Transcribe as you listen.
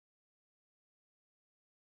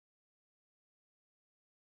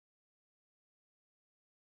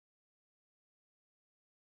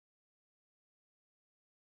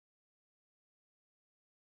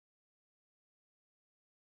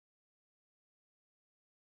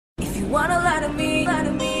wanna lie to me, lie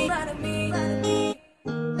to me, lie to me, lie to me.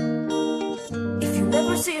 If you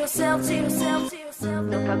ever see yourself,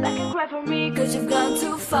 don't come back and cry for me, cause you've gone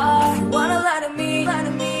too far. If you wanna lie to me, lie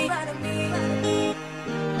to me, lie to me, lie to me.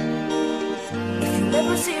 If you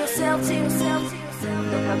ever see yourself, don't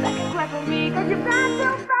come back and cry for me, cause you've gone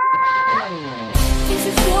too far. If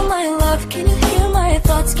you feel my love, can you hear my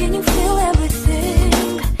thoughts? Can you feel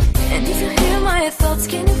everything? And if you hear my thoughts,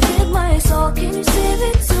 can you feel my soul? Can you save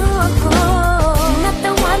it to a call? You're not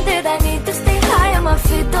the one that I need to stay high on my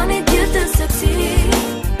feet. Don't need you to succeed.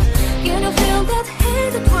 Can you feel that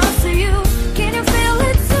hate that runs through you? Can you feel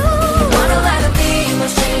it too? If you wanna lie to me, you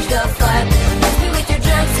must change the vibe. Mix me with your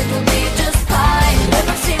drugs, it will be just fine. You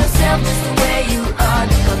never see yourself just the way you are.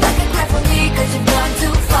 Go back and cry for me, cause you've gone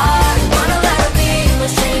too far. If you wanna lie to me, you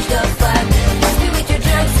must change the vibe. Mix me with your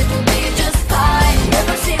drugs, it will be just fine. You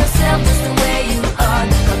never see yourself just the way you are.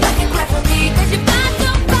 Go back and cry for me, cause you've gone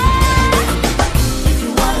too far. If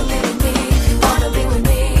you wanna be with me, if you wanna be with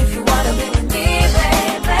me, if you wanna be with me,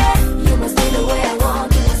 baby, you must be the way I want,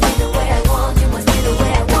 you must be the way I want, you must be the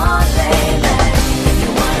way I want, baby. If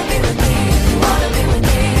you wanna be with me, if you wanna be with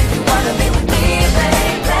me, if you wanna be with me,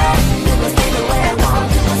 baby, you must be the way I want,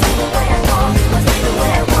 you must be the way I want, you must be the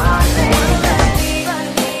way I want, baby.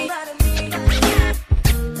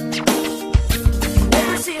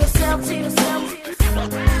 Never see yourself,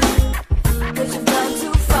 cause you've gone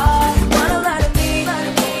too far. Wanna lie to me, lie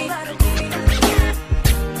to me, lie to me.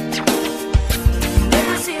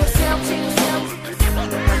 Never see yourself,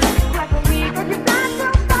 cry for me, cause you've gone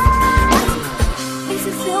too far. If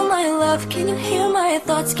you feel my love, can you hear my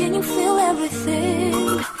thoughts? Can you feel everything?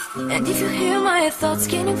 And if you hear my thoughts,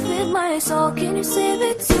 can you feel my soul? Can you save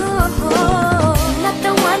it to a whole? Not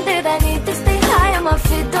the one that I need to stay high on my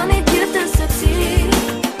feet. Don't need you to succeed.